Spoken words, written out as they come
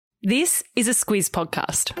This is a Squiz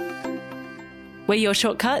podcast. We're your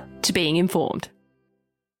shortcut to being informed.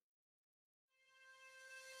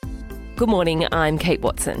 Good morning, I'm Kate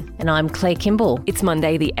Watson. And I'm Claire Kimball. It's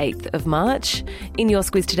Monday the 8th of March. In your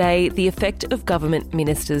Squiz today, the effect of government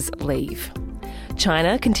ministers' leave.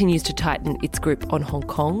 China continues to tighten its grip on Hong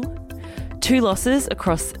Kong. 2 losses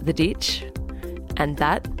across the ditch. And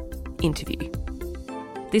that interview.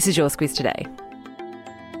 This is your Squiz today.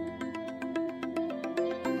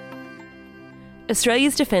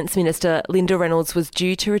 Australia's Defence Minister Linda Reynolds was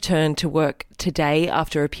due to return to work today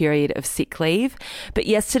after a period of sick leave, but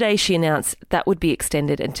yesterday she announced that would be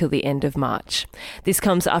extended until the end of March. This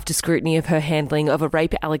comes after scrutiny of her handling of a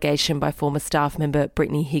rape allegation by former staff member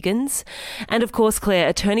Brittany Higgins. And of course, Claire,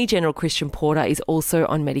 Attorney General Christian Porter is also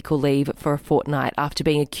on medical leave for a fortnight after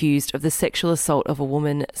being accused of the sexual assault of a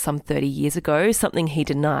woman some 30 years ago, something he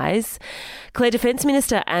denies. Claire, Defence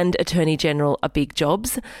Minister and Attorney General are big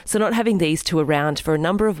jobs, so not having these two around for a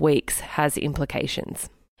number of weeks has implications.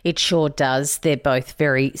 It sure does. They're both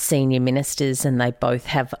very senior ministers and they both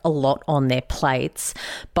have a lot on their plates.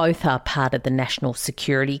 Both are part of the National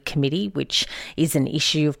Security Committee, which is an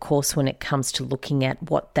issue, of course, when it comes to looking at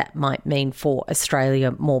what that might mean for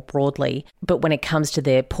Australia more broadly. But when it comes to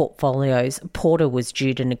their portfolios, Porter was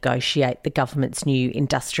due to negotiate the government's new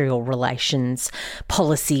industrial relations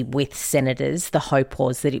policy with senators. The hope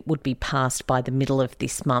was that it would be passed by the middle of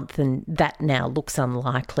this month, and that now looks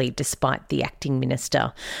unlikely despite the acting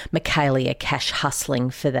minister Michaelia Cash hustling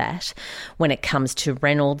for that. When it comes to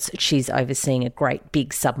Reynolds, she's overseeing a great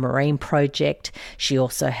big submarine project. She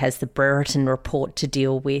also has the Brereton report to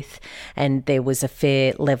deal with, and there was a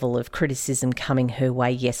fair level of criticism coming her way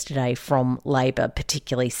yesterday from Labor,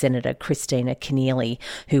 particularly Senator Christina Keneally,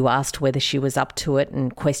 who asked whether she was up to it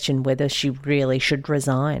and questioned whether she really should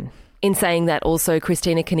resign. In saying that, also,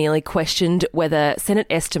 Christina Keneally questioned whether Senate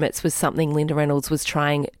estimates was something Linda Reynolds was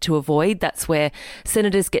trying to avoid. That's where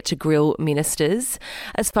senators get to grill ministers.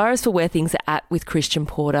 As far as for where things are at with Christian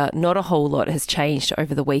Porter, not a whole lot has changed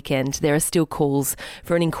over the weekend. There are still calls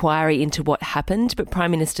for an inquiry into what happened, but Prime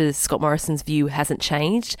Minister Scott Morrison's view hasn't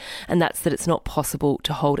changed, and that's that it's not possible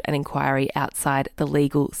to hold an inquiry outside the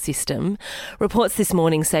legal system. Reports this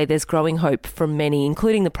morning say there's growing hope from many,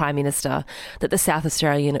 including the Prime Minister, that the South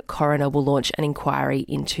Australian coroner will launch an inquiry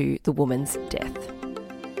into the woman's death.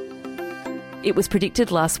 It was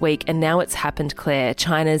predicted last week and now it's happened, Claire.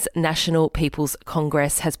 China's National People's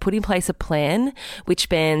Congress has put in place a plan which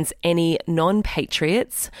bans any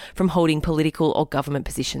non-patriots from holding political or government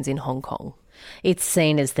positions in Hong Kong. It's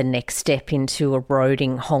seen as the next step into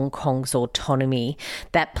eroding Hong Kong's autonomy.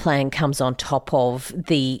 That plan comes on top of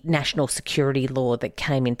the national security law that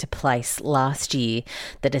came into place last year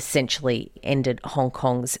that essentially ended Hong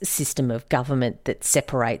Kong's system of government that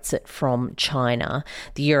separates it from China.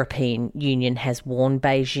 The European Union has warned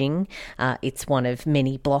Beijing. It's one of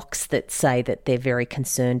many blocs that say that they're very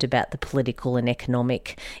concerned about the political and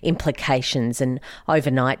economic implications. And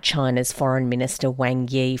overnight, China's Foreign Minister Wang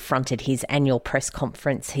Yi fronted his annual press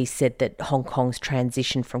conference. He said that Hong Kong's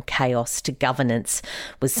transition from chaos to governance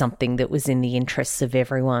was something that was in the interests of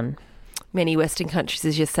everyone. Many Western countries,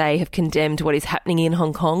 as you say, have condemned what is happening in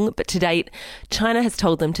Hong Kong, but to date, China has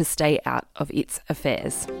told them to stay out of its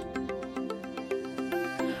affairs.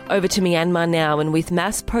 Over to Myanmar now, and with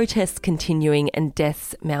mass protests continuing and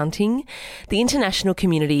deaths mounting, the international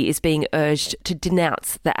community is being urged to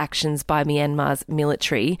denounce the actions by Myanmar's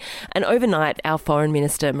military. And overnight, our Foreign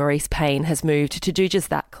Minister, Marise Payne, has moved to do just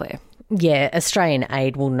that, Claire. Yeah, Australian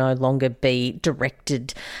aid will no longer be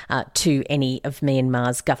directed to any of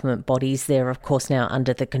Myanmar's government bodies. They're, of course, now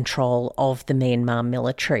under the control of the Myanmar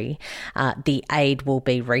military. The aid will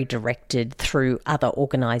be redirected through other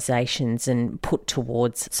organisations and put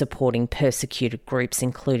towards supporting persecuted groups,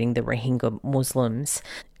 including the Rohingya Muslims.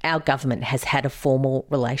 Our government has had a formal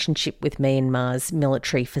relationship with Myanmar's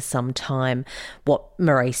military for some time. What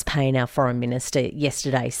Marise Payne, our Foreign Minister,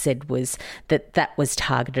 yesterday said was that that was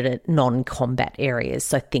targeted at non-combat areas,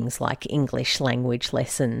 so things like English language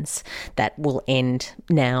lessons. That will end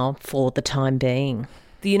now for the time being.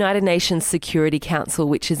 The United Nations Security Council,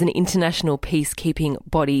 which is an international peacekeeping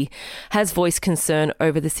body, has voiced concern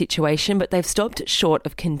over the situation, but they've stopped short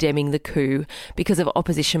of condemning the coup because of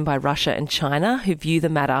opposition by Russia and China, who view the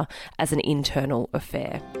matter as an internal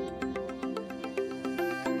affair.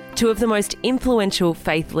 Two of the most influential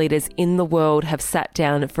faith leaders in the world have sat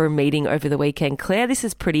down for a meeting over the weekend. Claire, this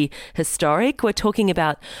is pretty historic. We're talking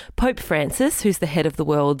about Pope Francis, who's the head of the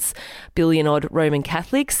world's billion-odd Roman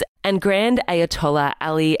Catholics, and Grand Ayatollah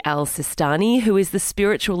Ali al-Sistani, who is the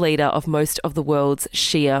spiritual leader of most of the world's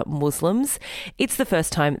Shia Muslims. It's the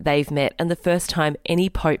first time they've met and the first time any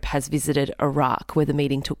pope has visited Iraq, where the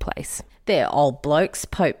meeting took place. They're old blokes.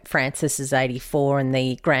 Pope Francis is 84 and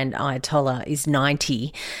the Grand Ayatollah is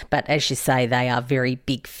 90. But as you say, they are very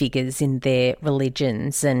big figures in their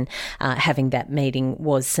religions, and having that meeting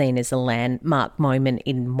was seen as a landmark moment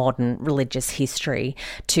in modern religious history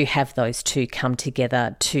to have those two come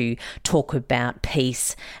together to talk about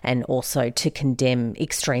peace and also to condemn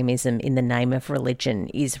extremism in the name of religion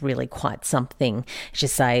is really quite something. As you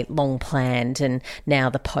say, long planned, and now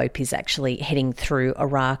the Pope is actually heading through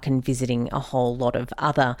Iraq and visiting a whole lot of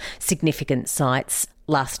other significant sites.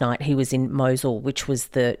 Last night he was in Mosul, which was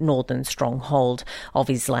the northern stronghold of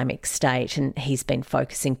Islamic State, and he's been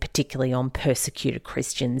focusing particularly on persecuted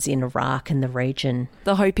Christians in Iraq and the region.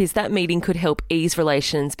 The hope is that meeting could help ease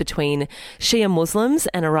relations between Shia Muslims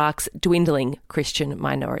and Iraq's dwindling Christian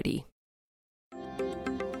minority.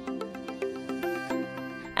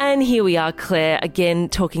 And here we are, Claire, again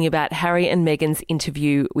talking about Harry and Meghan's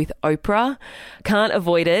interview with Oprah. Can't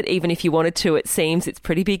avoid it, even if you wanted to. It seems it's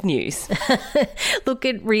pretty big news. Look,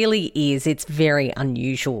 it really is. It's very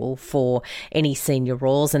unusual for any senior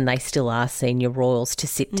royals, and they still are senior royals, to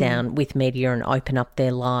sit down with media and open up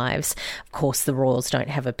their lives. Of course, the royals don't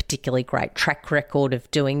have a particularly great track record of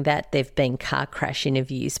doing that. They've been car crash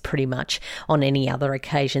interviews pretty much on any other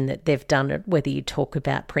occasion that they've done it, whether you talk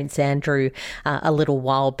about Prince Andrew a little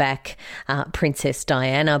while back, Princess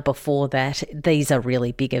Diana before that. These are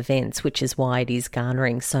really big events, which is why it is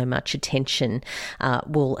garnering so much attention.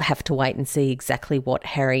 We'll have to wait and see exactly what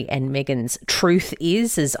Harry and Meghan's truth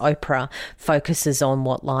is as Oprah focuses on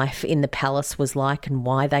what life in the palace was like and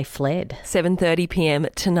why they fled. 7:30 p.m.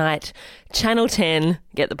 tonight, Channel 10.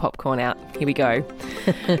 Get the popcorn out. Here we go.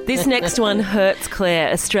 This next one hurts,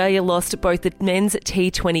 Claire. Australia lost both the men's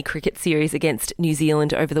T20 cricket series against New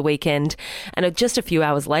Zealand over the weekend, and just a few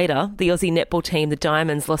hours later, the Aussie netball team, the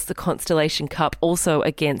Diamonds, lost the Constellation Cup also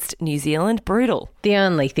against New Zealand. Brutal. The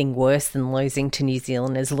only thing worse than losing to New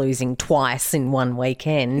Zealand is losing twice in one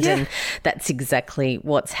weekend, and that's exactly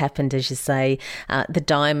what's happened. As you say, the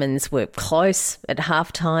Diamonds were close at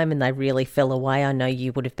halftime and they really fell away. I know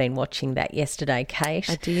you would have been watching that yesterday, Kate.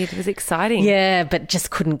 I did. It was exciting. Yeah, but just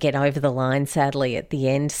couldn't get over the line, sadly, at the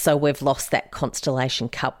end. So we've lost that Constellation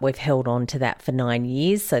Cup. We've held on to that for 9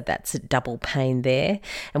 years, so that's a double pain there.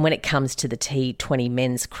 And when it comes to the T20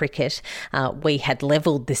 men's cricket, we had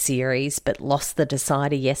levelled the series but lost the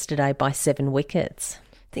decider yesterday by 7 wickets.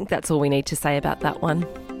 I think that's all we need to say about that one.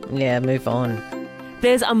 Yeah, move on.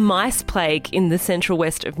 There's a mice plague in the central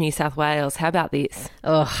west of New South Wales. How about this?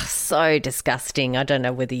 Oh, so disgusting. I don't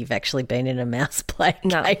know whether you've actually been in a mouse plague,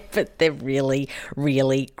 Kate, but they're really,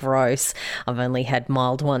 really gross. I've only had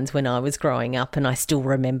mild ones when I was growing up and I still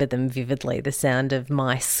remember them vividly, the sound of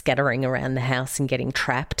mice scattering around the house and getting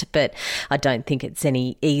trapped. But I don't think it's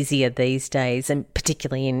any easier these days, and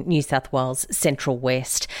particularly in New South Wales central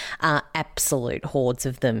west, absolute hordes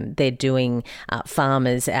of them. They're doing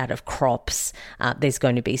farmers out of crops. There's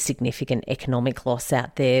going to be significant economic loss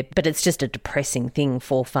out there, but it's just a depressing thing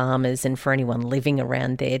for farmers and for anyone living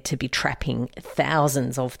around there to be trapping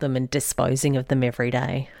thousands of them and disposing of them every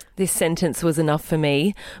day. This sentence was enough for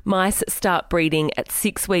me. Mice start breeding at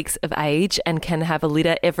 6 weeks of age and can have a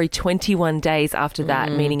litter every 21 days after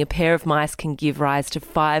that, meaning a pair of mice can give rise to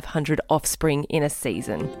 500 offspring in a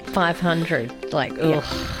season. 500? Like, ugh.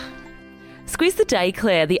 Squiz the day,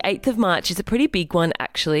 Claire. The 8th of March is a pretty big one,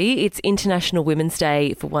 actually. It's International Women's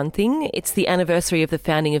Day, for one thing. It's the anniversary of the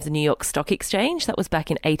founding of the New York Stock Exchange. That was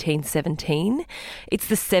back in 1817. It's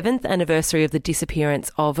the 7th anniversary of the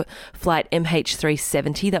disappearance of Flight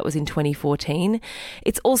MH370. That was in 2014.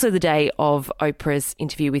 It's also the day of Oprah's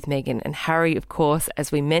interview with Meghan and Harry, of course,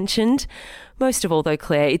 as we mentioned. Most of all, though,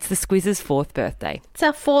 Claire, it's the Squizz's 4th birthday. It's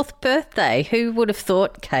our 4th birthday. Who would have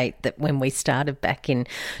thought, Kate, that when we started back in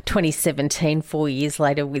 2017, 4 years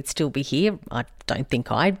later, we'd still be here? I don't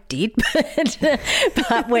think I did,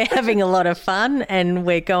 but we're having a lot of fun and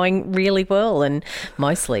we're going really well. And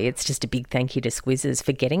mostly it's just a big thank you to Squizzes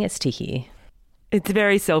for getting us to here. It's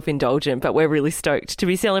very self-indulgent, but we're really stoked to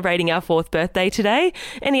be celebrating our 4th birthday today.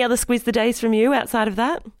 Any other Squiz the Days from you outside of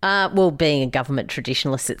that? Well, being a government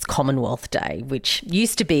traditionalist, it's Commonwealth Day, which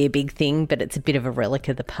used to be a big thing, but it's a bit of a relic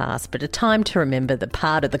of the past, but a time to remember the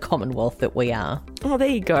part of the Commonwealth that we are. Oh, there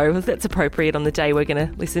you go. That's appropriate on the day we're going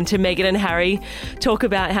to listen to Meghan and Harry talk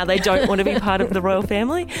about how they don't want to be part of the royal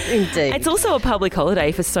family. Indeed. It's also a public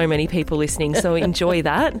holiday for so many people listening, so enjoy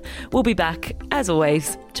that. We'll be back, as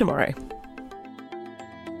always, tomorrow.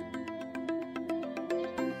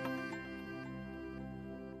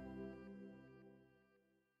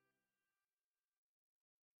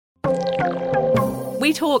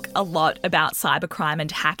 We talk a lot about cybercrime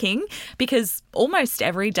and hacking because almost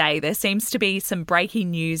every day there seems to be some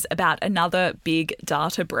breaking news about another big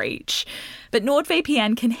data breach. But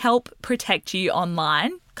NordVPN can help protect you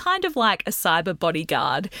online, kind of like a cyber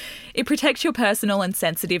bodyguard. It protects your personal and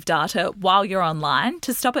sensitive data while you're online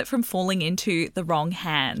to stop it from falling into the wrong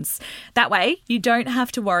hands. That way, you don't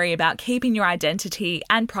have to worry about keeping your identity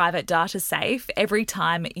and private data safe every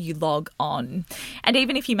time you log on. And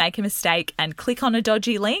even if you make a mistake and click on a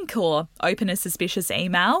dodgy link or open a suspicious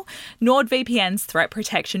email, NordVPN's threat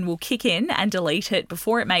protection will kick in and delete it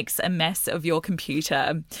before it makes a mess of your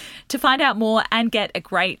computer. To find out more and get a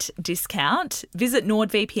great discount, visit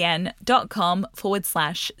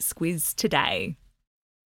nordvpn.com/squiz today.